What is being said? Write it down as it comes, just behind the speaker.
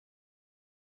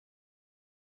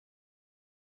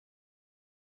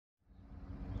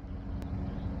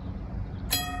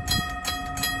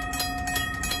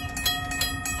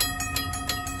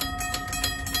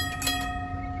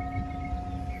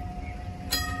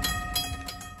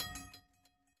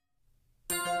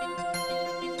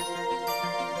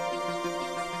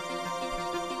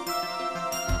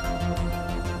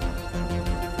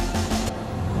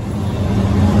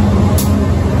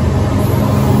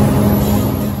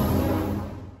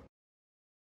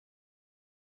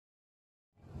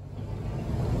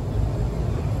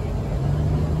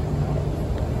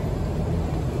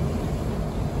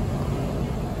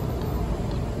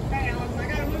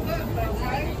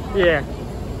Yeah.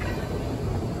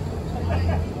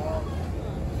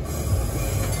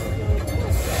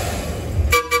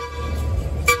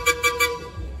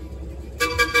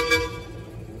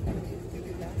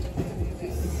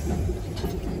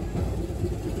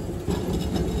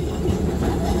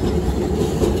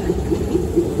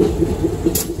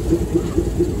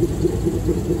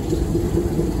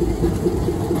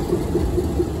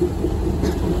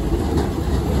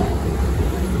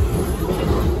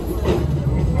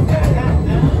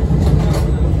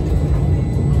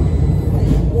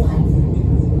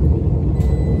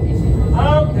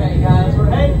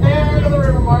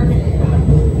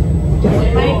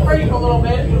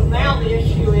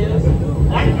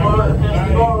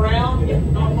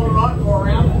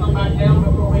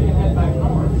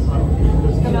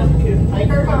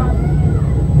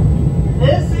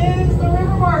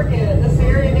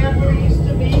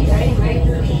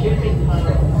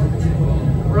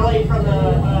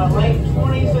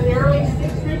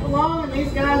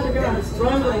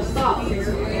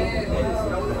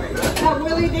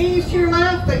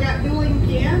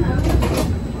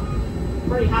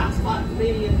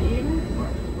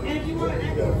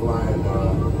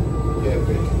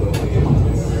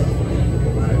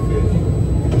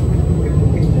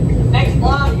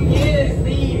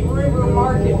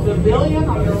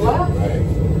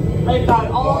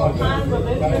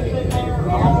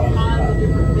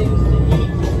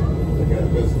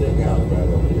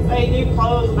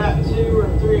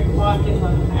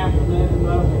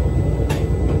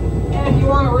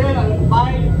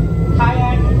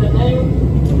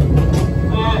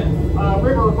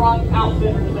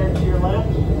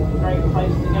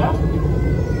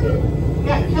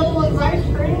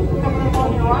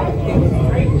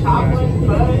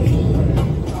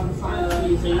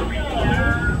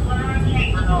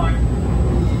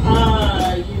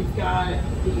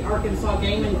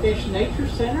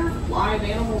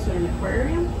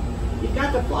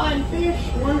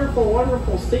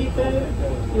 Wonderful seafood.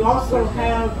 You also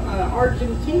have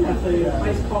Argentina food, a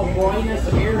place called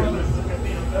Buenos Aires.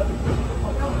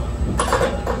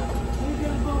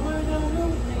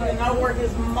 I know where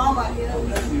his mama is.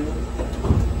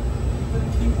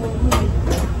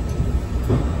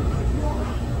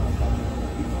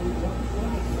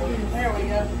 There we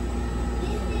go.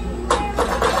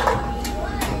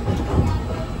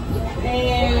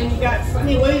 And you got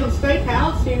Sunny Williams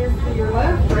Steakhouse here to your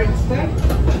left, great steak.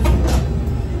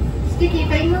 Sticky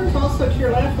Fingers, also to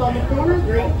your left on the corner,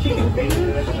 great chicken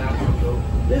fingers.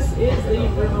 This is the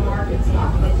River Market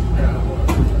stop.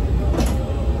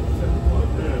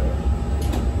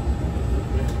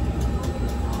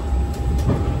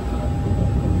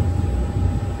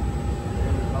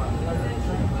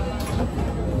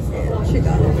 She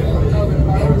got it.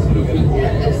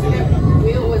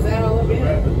 Wheel was that all over?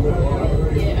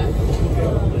 Yeah.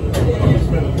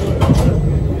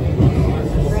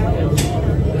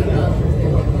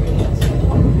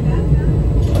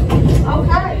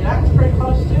 Okay, that's pretty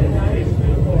close too, guys.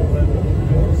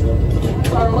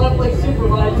 That's our lovely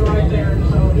supervisor right there,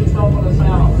 so he's helping us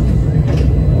out.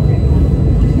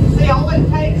 See, all it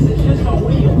takes is just a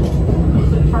wheel.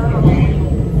 Just a turn of a wheel.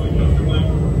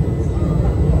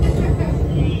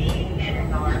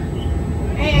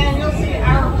 And you'll see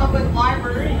our public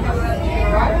library coming up to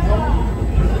your right.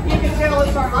 You can tell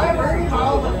it's our library by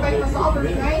all the famous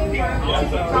authors' names are at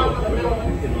the top of the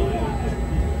building.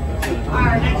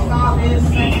 Our next stop is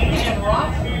Second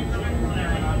Rock.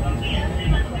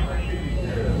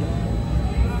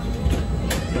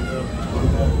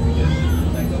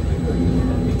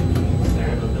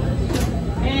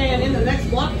 And in the next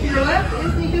block to your left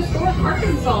is the Historic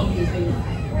Arkansas Museum.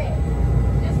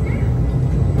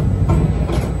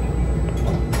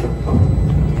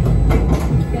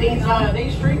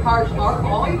 These streetcars are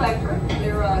all electric.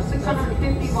 They're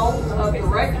 650 volts of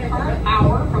direct current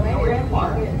hour from the grid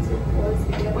wire.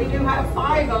 We do have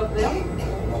 5 of them.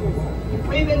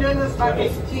 We've been doing this about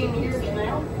 18 years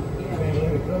now.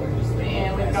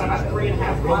 And we've got about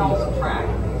 3.5 miles of track.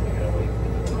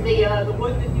 The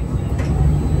wood that you see.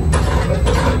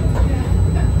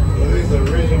 Are these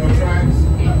original tracks?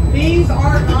 These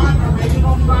are not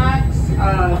original tracks.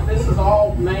 This is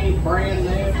all made brand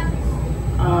new.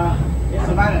 It's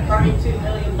about a $32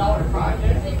 million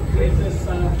project to get this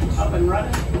up and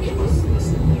running.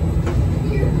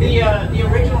 The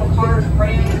original cars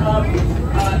ran up in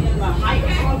the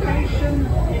Heights location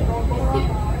in Aurora.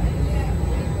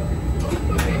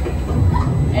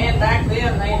 And back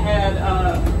then they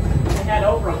had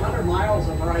over 100 miles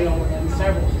of rail and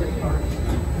several streetcars.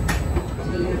 It's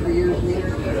been here for years and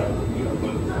years.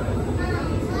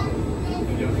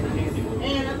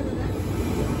 And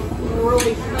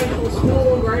really special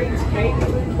school grades K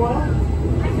through 12.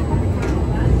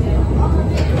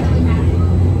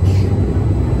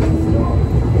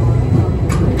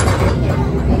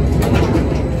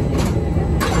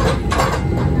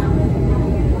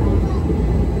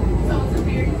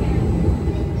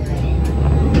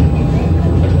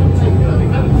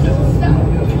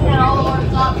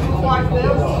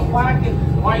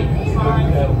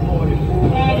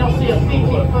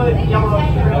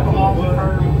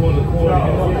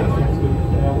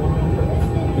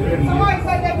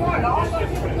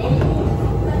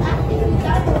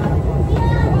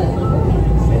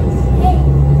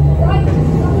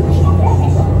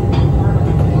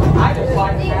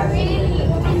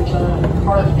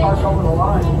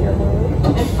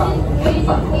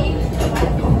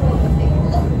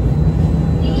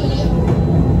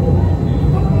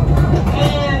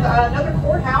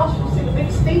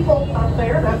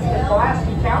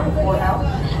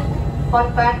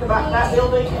 Fun fact about that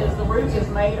building is the roof is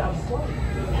made of slate.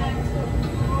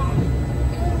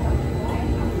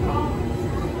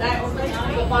 That was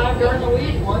basically the 5 during the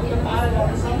week, 1 to 5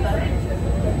 on Sunday.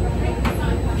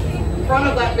 The front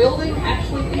of that building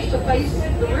actually used to face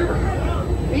the river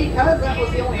because that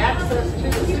was the only access to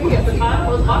the city at the time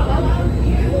was by boat.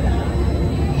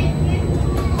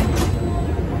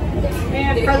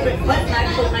 And President Clinton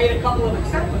actually made a couple of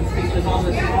acceptance speeches on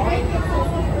this farm.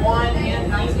 One in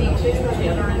 92 and the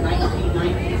other in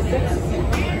 1996.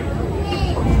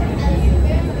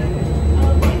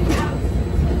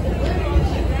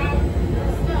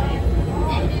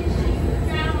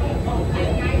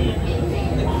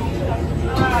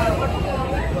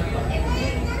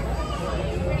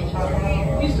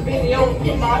 Used to be the old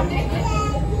Gomaco.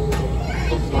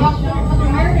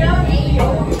 The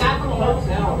old Capital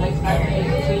Hotel dates back to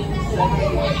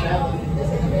 1877.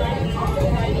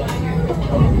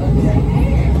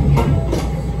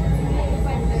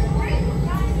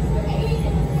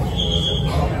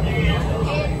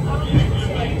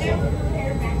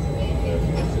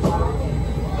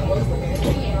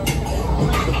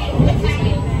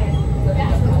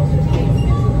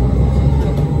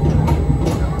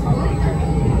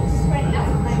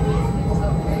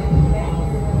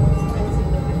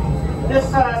 This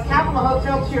Capital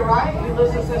Hotel to your right,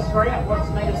 Ulysses S. Grant once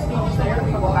made a speech there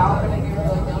from the balcony.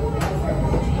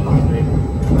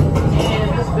 And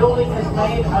this building is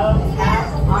made of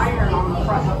cast iron on the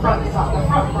front part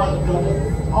of the building.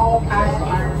 All cast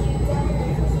iron.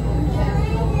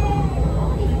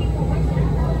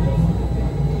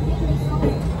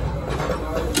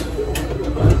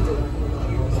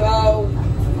 So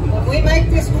when we make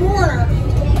this corner,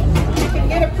 you can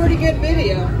get a pretty good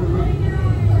video.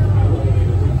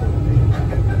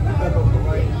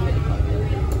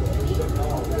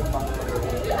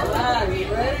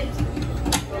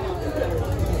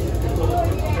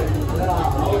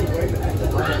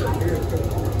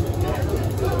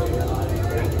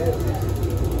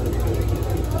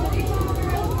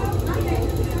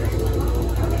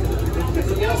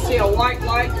 You'll see a white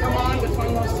light come on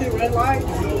between those 2 red lights,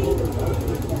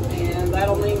 and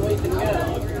that'll mean we can go.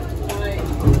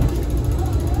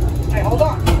 Hey, hold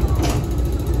on.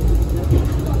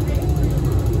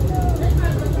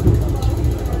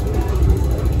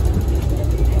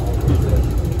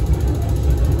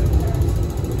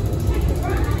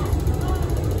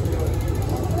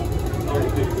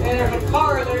 And there's a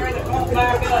car there that won't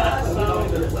back up, so.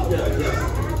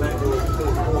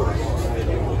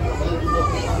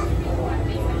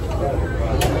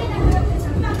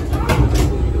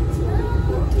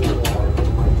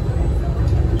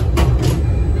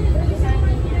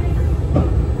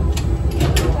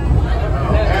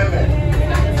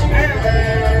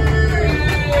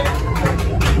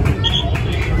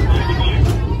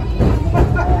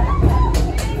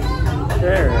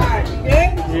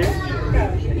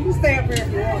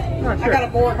 I gotta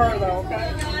board her though, okay?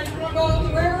 You wanna go over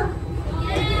the river?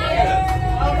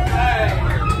 Yeah. Okay.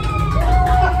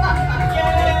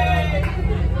 Yay!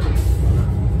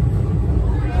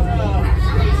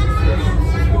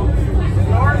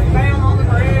 Northbound on the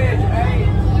bridge, hey.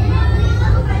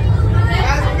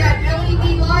 Guys, we got LED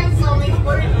lights on these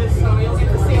bridges, so you'll get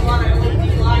to see a lot of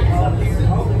LED lights up here.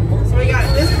 So we got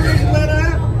this bridge lit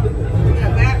up, we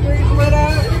got that bridge lit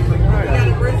up, we got a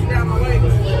bridge down the lake.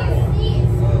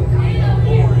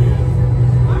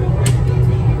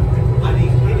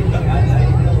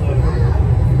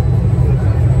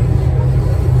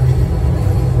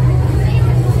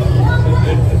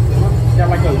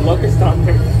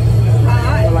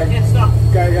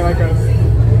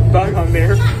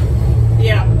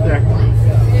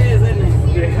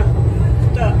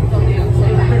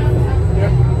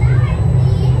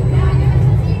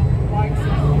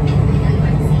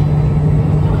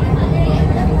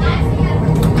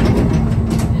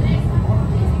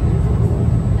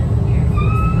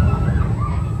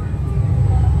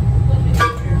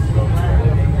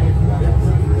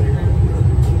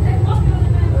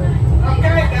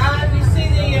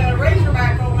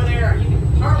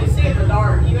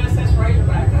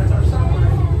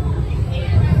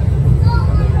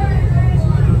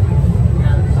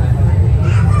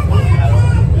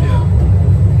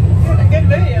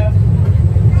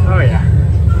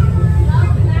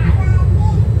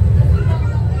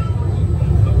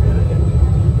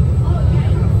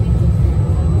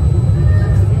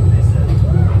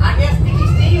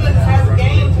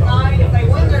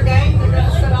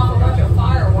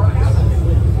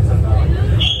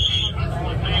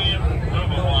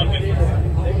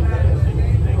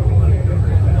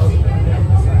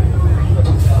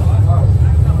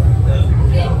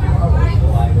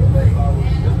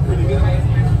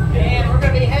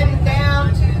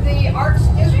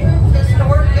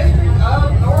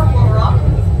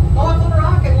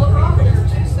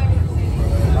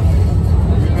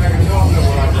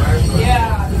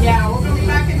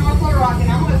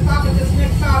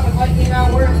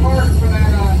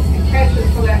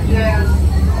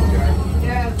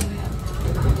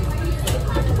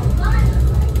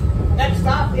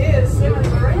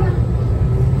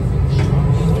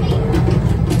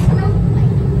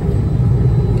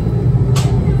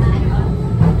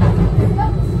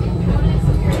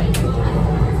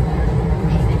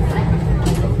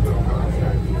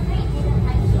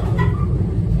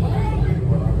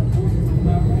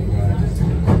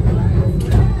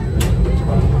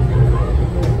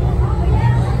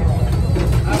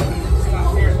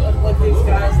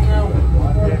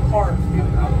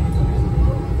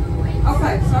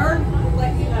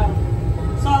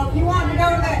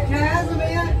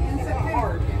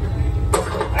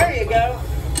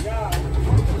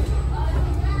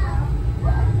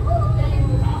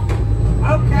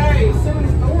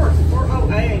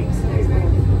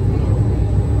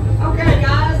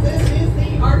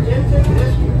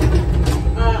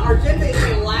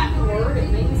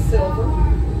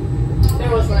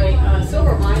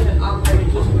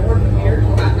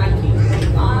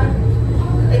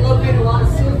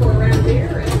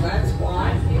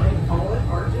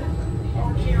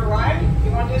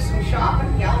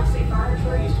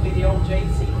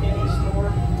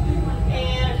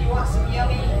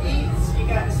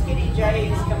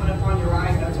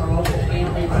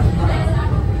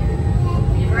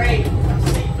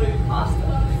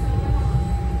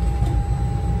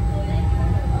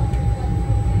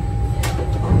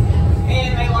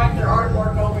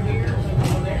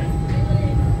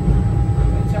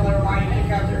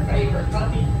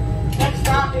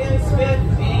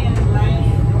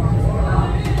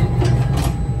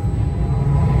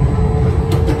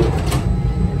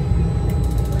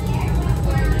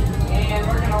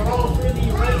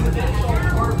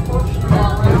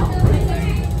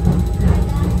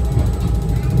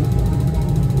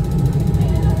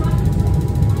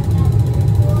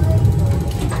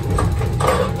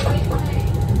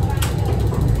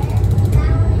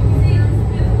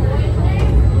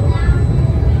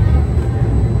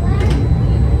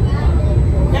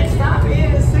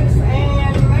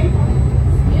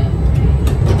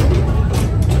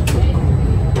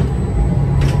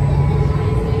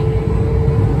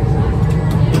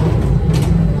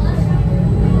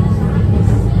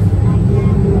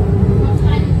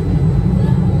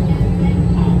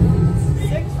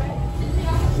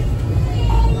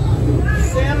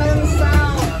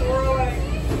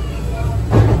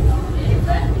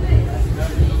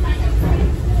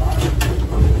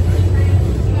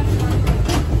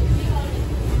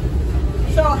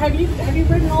 Well, have you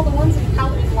ridden all the ones in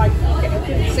like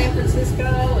San Francisco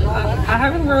and all that? I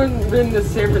haven't ridden the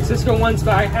San Francisco ones,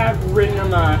 but I have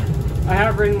ridden them. I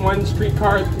have ridden one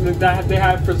streetcar that they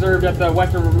have preserved at the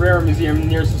Western Railroad Museum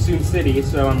near Sassoon City.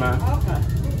 So I'm. Okay.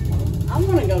 I'm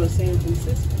gonna go to San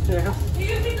Francisco. Yeah. Do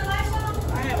you need the last one?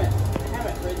 I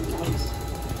haven't ridden those.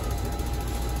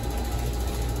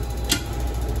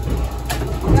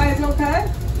 You guys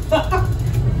okay?